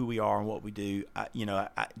who we are and what we do,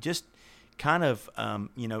 just kind of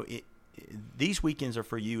these weekends are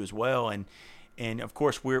for you as well. And of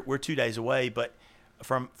course we're 2 days away, but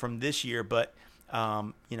from this year, but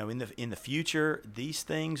in the future, these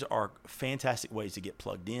things are fantastic ways to get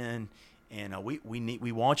plugged in. And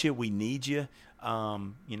we want you. We need you.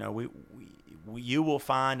 You will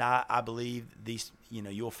find. I believe these.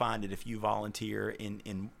 You'll find it if you volunteer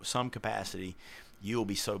in some capacity. You'll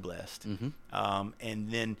be so blessed. And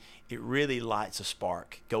then it really lights a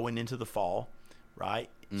spark going into the fall, right?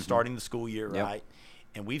 Starting the school year, right?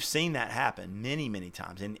 And we've seen that happen many, many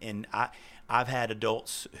times. And I've had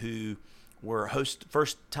adults who were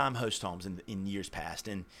first time host homes in years past,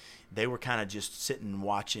 and they were kind of just sitting and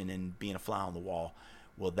watching and being a fly on the wall.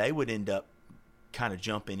 Well, they would end up kind of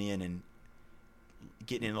jumping in and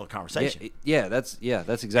getting in a little conversation. That's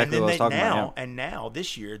exactly what I was talking about. And now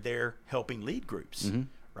this year they're helping lead groups,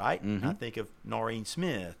 right? Mm-hmm. I think of Noreen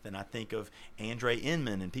Smith, and I think of Andre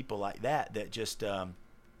Inman and people like that just are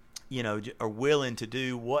willing to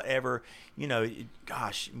do whatever.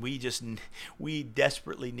 Gosh, we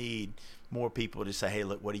desperately need more people to say, hey,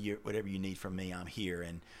 look, whatever you need from me, I'm here.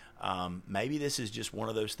 And maybe this is just one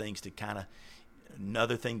of those things to kind of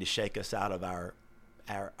another thing to shake us out of our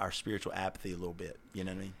spiritual apathy a little bit. You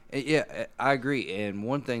know what I mean? Yeah, I agree. And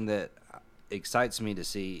one thing that excites me to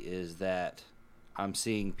see is that I'm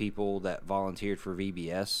seeing people that volunteered for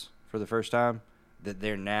VBS for the first time, that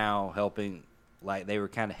they're now helping. Like, they were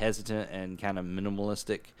kind of hesitant and kind of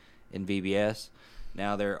minimalistic in VBS.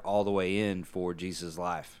 Now they're all the way in for Jesus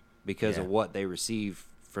Life because of what they received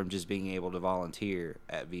from just being able to volunteer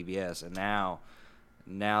at VBS. And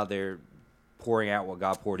now they're pouring out what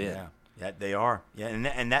God poured in. Yeah, they are. Yeah,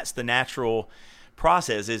 and that's the natural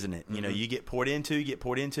process, isn't it? Mm-hmm. You get poured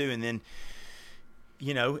into, and then,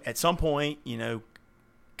 at some point,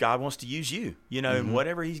 God wants to use you, and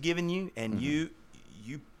whatever He's given you, and you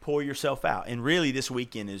pour yourself out. And really, this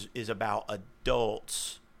weekend is about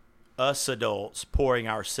us adults pouring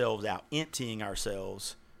ourselves out, emptying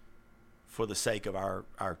ourselves for the sake of our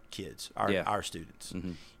kids, our students.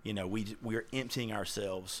 Mm-hmm. We're emptying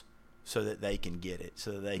ourselves so that they can get it,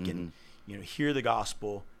 so that they can hear the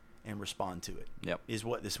gospel and respond to it. Yep. Is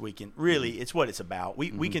what this weekend really it's what it's about.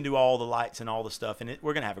 We can do all the lights and all the stuff, and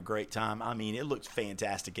we're gonna have a great time. I mean, it looks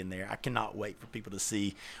fantastic in there. I cannot wait for people to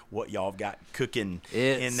see what y'all have got cooking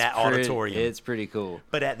in that auditorium. It's pretty cool.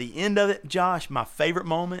 But at the end of it, Josh, my favorite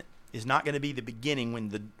moment is not going to be the beginning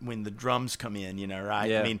when the drums come in, right?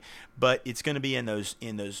 Yeah. I mean, but it's going to be in those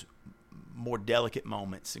more delicate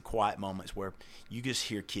moments and quiet moments where you just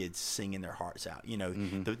hear kids singing their hearts out.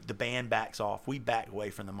 The band backs off, we back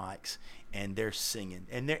away from the mics, and they're singing,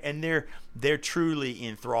 and they're truly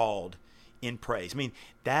enthralled in praise. I mean,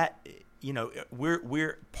 that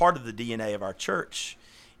we're part of the DNA of our church.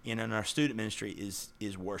 In our student ministry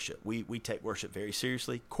is worship. We take worship very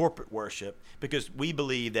seriously, corporate worship, because we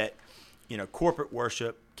believe that corporate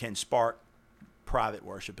worship can spark private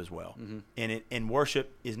worship as well. Mm-hmm. And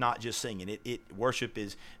worship is not just singing. Worship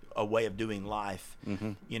is a way of doing life,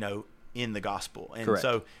 in the gospel. And Correct.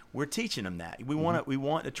 So we're teaching them that. We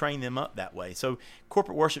want to train them up that way. So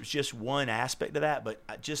corporate worship is just one aspect of that, but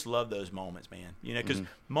I just love those moments, man. Because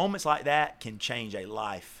moments like that can change a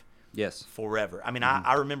life. Yes. Forever. I mean,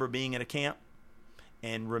 I remember being at a camp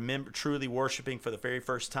and remember truly worshiping for the very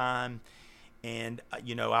first time. And,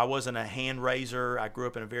 I wasn't a hand raiser. I grew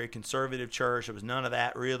up in a very conservative church. There was none of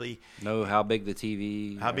that, really. No, how big the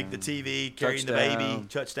TV. Carrying the baby,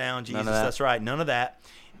 touchdown, Jesus. That's right. None of that.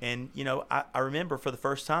 And, I remember for the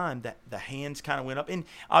first time that the hands kind of went up. And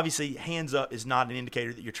obviously, hands up is not an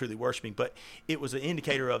indicator that you're truly worshiping, but it was an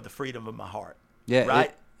indicator of the freedom of my heart. Yeah.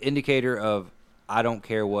 Right? Indicator of I don't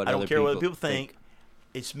care what other people think.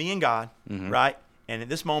 It's me and God, right? And at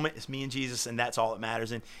this moment, it's me and Jesus, and that's all that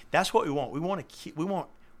matters. And that's what we want. We want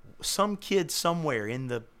some kid somewhere in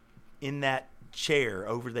that chair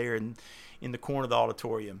over there in the corner of the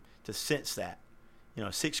auditorium to sense that,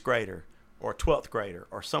 a sixth grader or a 12th grader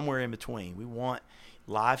or somewhere in between. We want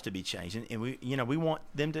lives to be changed, and we want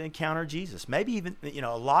them to encounter Jesus. Maybe even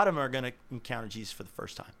a lot of them are going to encounter Jesus for the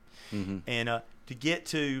first time. Mm-hmm. And to get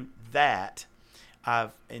to that,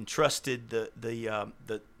 I've entrusted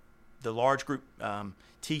the large group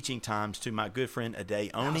teaching times to my good friend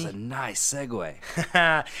Ade Oni. That was a nice segue.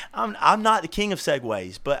 I'm not the king of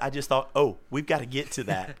segues, but I just thought, we've got to get to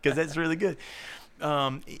that because that's really good.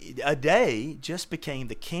 Ade just became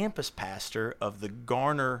the campus pastor of the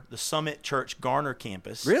Summit Church Garner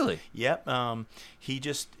campus. Really? Yep.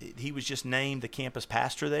 He was just named the campus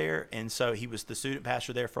pastor there, and so he was the student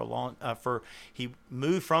pastor there for he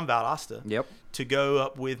moved from Valdosta. Yep. To go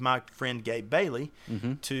up with my friend Gabe Bailey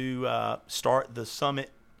to start the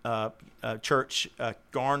Summit Church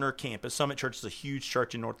Garner campus. Summit Church is a huge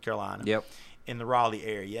church in North Carolina. Yep. In the Raleigh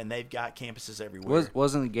area, and they've got campuses everywhere.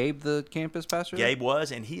 Wasn't Gabe the campus pastor? Gabe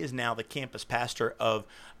was, and he is now the campus pastor of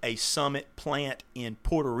a Summit plant in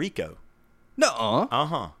Puerto Rico. Nuh-uh.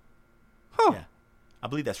 Uh-huh. Huh. Yeah. I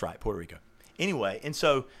believe that's right, Puerto Rico. Anyway, and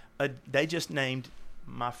so they just named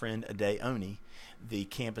my friend Ade Oni the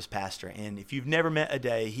campus pastor. And if you've never met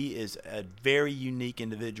Ade, he is a very unique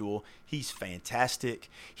individual. He's fantastic.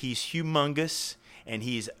 He's humongous, and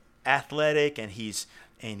he's athletic, and he's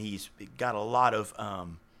got a lot of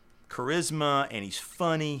charisma, and he's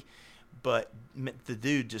funny. but the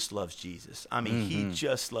dude just loves Jesus. I mean, he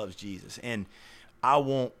just loves Jesus. And I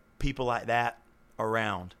want people like that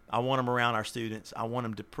around. I want him around our students. I want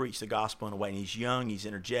him to preach the gospel in a way. And he's young, he's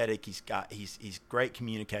energetic, he's a great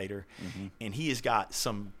communicator, and he has got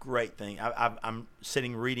some great thing. I'm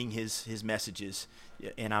sitting reading his messages,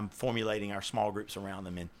 and I'm formulating our small groups around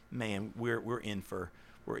them. And man, we're in for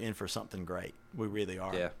something great. We really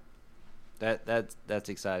are. Yeah, that's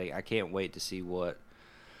exciting. I can't wait to see what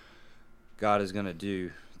God is going to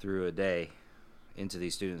do through a day into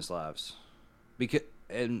these students' lives. Because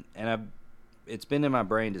it's been in my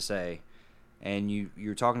brain to say, and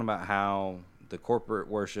you're talking about how the corporate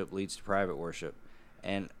worship leads to private worship,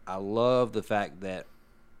 and I love the fact that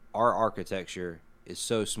our architecture is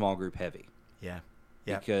so small group heavy. Yeah.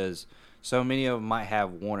 Because so many of them might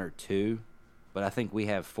have one or two, but I think we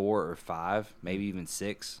have 4 or 5, maybe even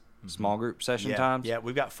 6 small group session times. Yeah,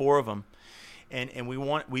 we've got 4 of them, and we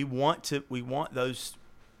want those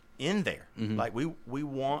in there. Like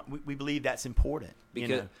we believe that's important.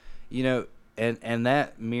 Because and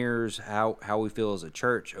that mirrors how we feel as a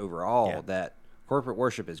church overall. Yeah. That corporate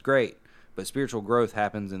worship is great, but spiritual growth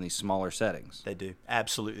happens in these smaller settings. They do.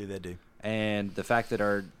 Absolutely, they do. And the fact that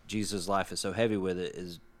our Jesus life is so heavy with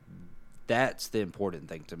it that's the important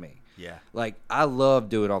thing to me. Yeah. Like, I love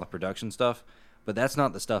doing all the production stuff, but that's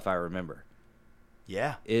not the stuff I remember.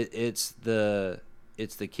 Yeah. It's the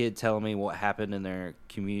kid telling me what happened in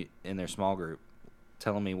their small group,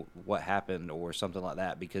 telling me what happened or something like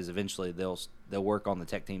that, because eventually they'll work on the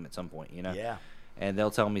tech team at some point, Yeah. And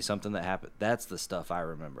they'll tell me something that happened. That's the stuff I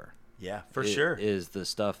remember. Yeah, for sure. Is the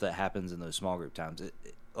stuff that happens in those small group times.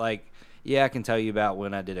 I can tell you about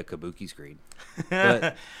when I did a kabuki screen.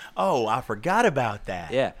 But, oh, I forgot about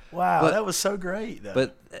that. Yeah. Wow, that was so great, though.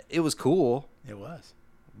 But it was cool. It was.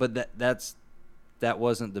 But that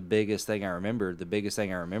wasn't the biggest thing I remember. The biggest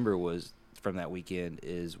thing I remember was from that weekend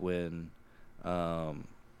is when Kelly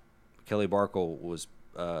Barkle was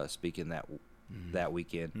speaking that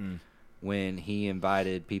weekend. When he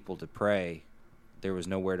invited people to pray, there was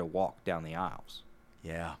nowhere to walk down the aisles.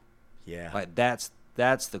 Yeah. Like, that's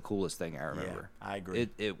the coolest thing I remember. Yeah, I agree.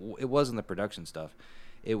 It wasn't the production stuff.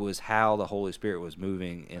 It was how the Holy Spirit was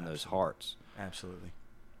moving in those hearts. Absolutely.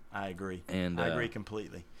 I agree. And I agree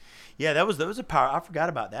completely. Yeah, that was a power. I forgot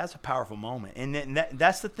about that. That's a powerful moment. And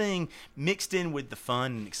that's the thing mixed in with the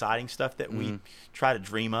fun and exciting stuff that we try to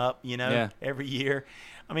dream up, every year.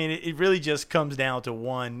 I mean, it really just comes down to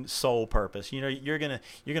one sole purpose. You're gonna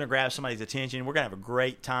grab somebody's attention. We're gonna have a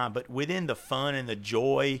great time, but within the fun and the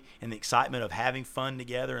joy and the excitement of having fun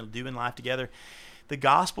together and doing life together, the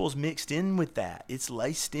gospel is mixed in with that. It's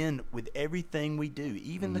laced in with everything we do,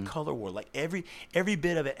 even the color war. Like every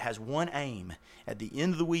bit of it has one aim. At the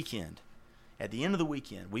end of the weekend,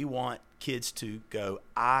 we want kids to go,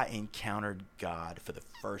 I encountered God for the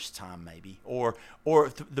first time, maybe, or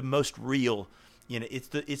the most real.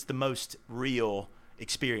 It's the most real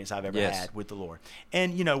experience I've ever had with the Lord.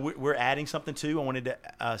 And, we're adding something too. I wanted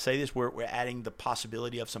to say this. We're adding the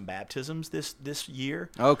possibility of some baptisms this year.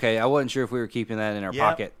 Okay, I wasn't sure if we were keeping that in our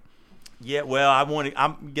pocket. Yeah, well, I've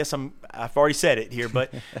already said it here,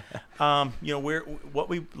 but what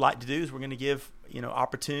we like to do is we're going to give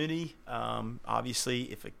opportunity.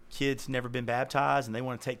 Obviously, if a kid's never been baptized and they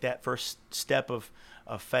want to take that first step of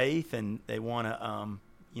faith, and they want to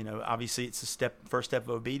obviously it's first step of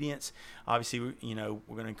obedience. Obviously, we're going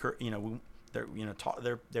to encourage, talk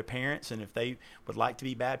to their parents, and if they would like to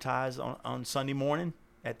be baptized on Sunday morning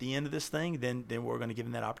at the end of this thing, then we're going to give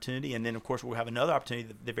them that opportunity. And then, of course, we'll have another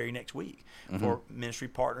opportunity the very next week for ministry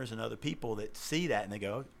partners and other people that see that and they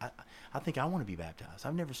go, I think I want to be baptized.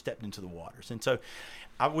 I've never stepped into the waters. And so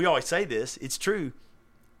we always say this. It's true.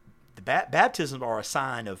 The baptisms are a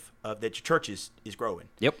sign of that your church is growing.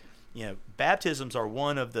 Yep. Baptisms are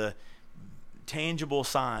one of the tangible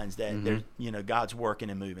signs that God's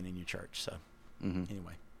working and moving in your church. So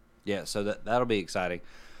anyway. Yeah, so that'll be exciting.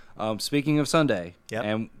 Speaking of Sunday,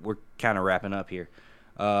 and we're kind of wrapping up here,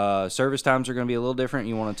 service times are going to be a little different.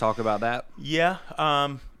 You want to talk about that? Yeah.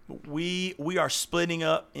 We are splitting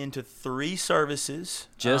up into 3 services.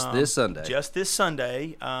 Just this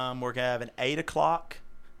Sunday. We're going to have an 8 o'clock,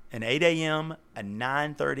 an 8 a.m., a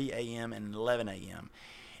 9:30 a.m., and an 11 a.m.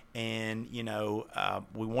 And,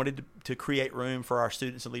 we wanted to create room for our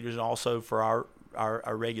students and leaders and also for our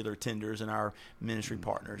regular attenders and our ministry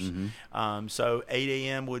partners. So 8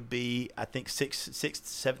 a.m. would be, I think, 6th,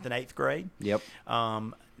 7th, and 8th grade. Yep.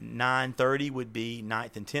 9:30 would be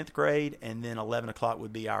 9th and 10th grade, and then 11 o'clock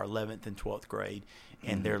would be our 11th and 12th grade.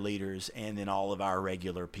 and their leaders, and then all of our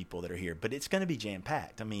regular people that are here. But it's going to be jam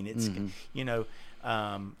packed. I mean, it's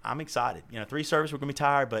I'm excited. 3 service we're going to be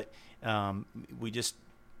tired, but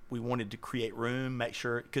we wanted to create room, make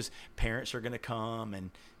sure, because parents are going to come and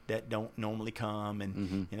that don't normally come,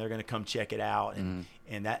 and they're going to come check it out, and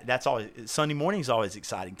that's always Sunday morning is always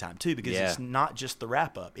exciting time too, because it's not just the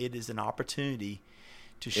wrap up; it is an opportunity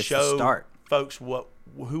to show folks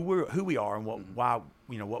who we are and why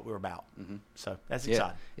what we're about. So that's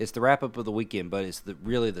exciting. It's the wrap up of the weekend, but it's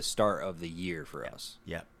really the start of the year for us.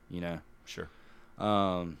 Yeah, sure.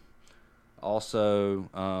 Also,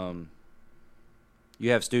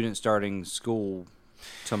 you have students starting school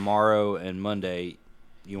tomorrow and Monday.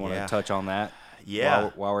 You want to touch on that?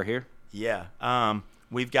 Yeah. While we're here. Yeah.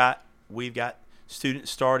 We've got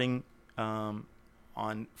students starting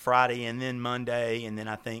on Friday and then Monday, and then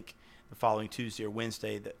I think the following Tuesday or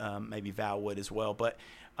Wednesday, maybe Val would as well. But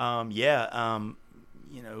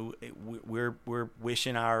we're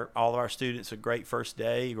wishing all of our students a great first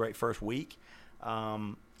day, a great first week.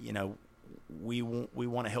 We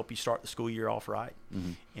want to help you start the school year off right,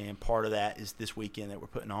 and part of that is this weekend that we're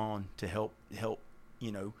putting on to help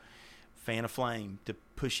fan a flame to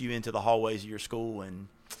push you into the hallways of your school and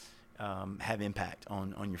have impact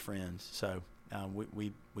on your friends. So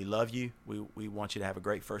we love you. We want you to have a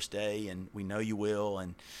great first day, and we know you will.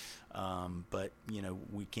 And but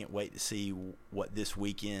we can't wait to see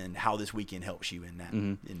how this weekend helps you in that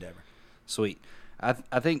endeavor. Sweet.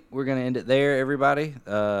 I think we're going to end it there, everybody.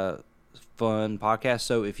 Fun podcast.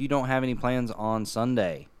 So if you don't have any plans on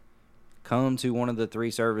Sunday, come to one of the 3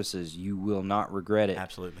 services. You will not regret it.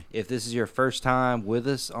 Absolutely. If this is your first time with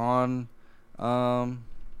us on a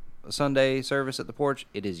Sunday service at the Porch,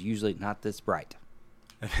 it is usually not this bright.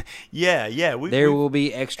 Yeah. There will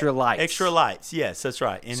be extra lights. Extra lights. Yes, that's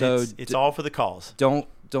right. And so it's all for the cause. Don't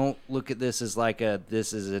look at this as like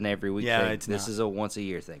this is an every week thing. This is a once a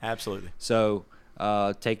year thing. Absolutely. So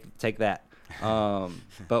take that.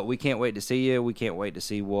 But we can't wait to see you. We can't wait to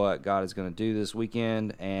see what God is going to do this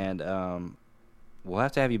weekend, and we'll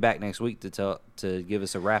have to have you back next week to give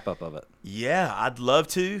us a wrap up of it. Yeah, I'd love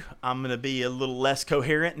to. I'm going to be a little less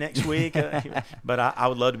coherent next week, but I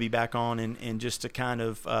would love to be back on and just to kind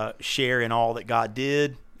of share in all that God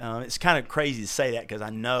did. It's kind of crazy to say that because I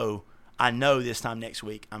know this time next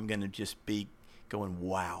week I'm going to just be going,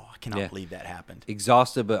 wow, I cannot believe that happened.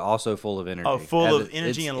 Exhausted, but also full of energy. Oh, full of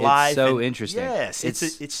energy and life. It's so interesting. Yes,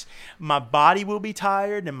 it's my body will be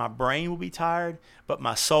tired and my brain will be tired, but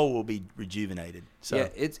my soul will be rejuvenated. So yeah,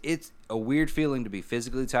 it's a weird feeling to be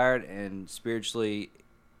physically tired and spiritually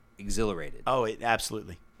exhilarated. Oh,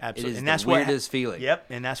 absolutely. It is and that's the weirdest feeling. Yep,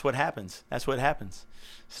 and that's what happens.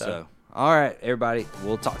 So, all right, everybody,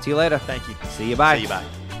 we'll talk to you later. Thank you. See you. Bye. See you. Bye.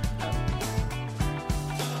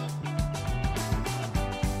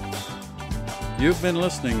 You've been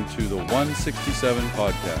listening to the 167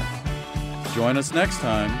 podcast. Join us next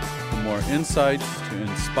time for more insights to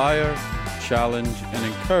inspire, challenge, and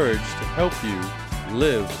encourage to help you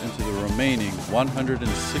live into the remaining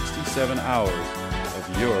 167 hours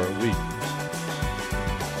of your week.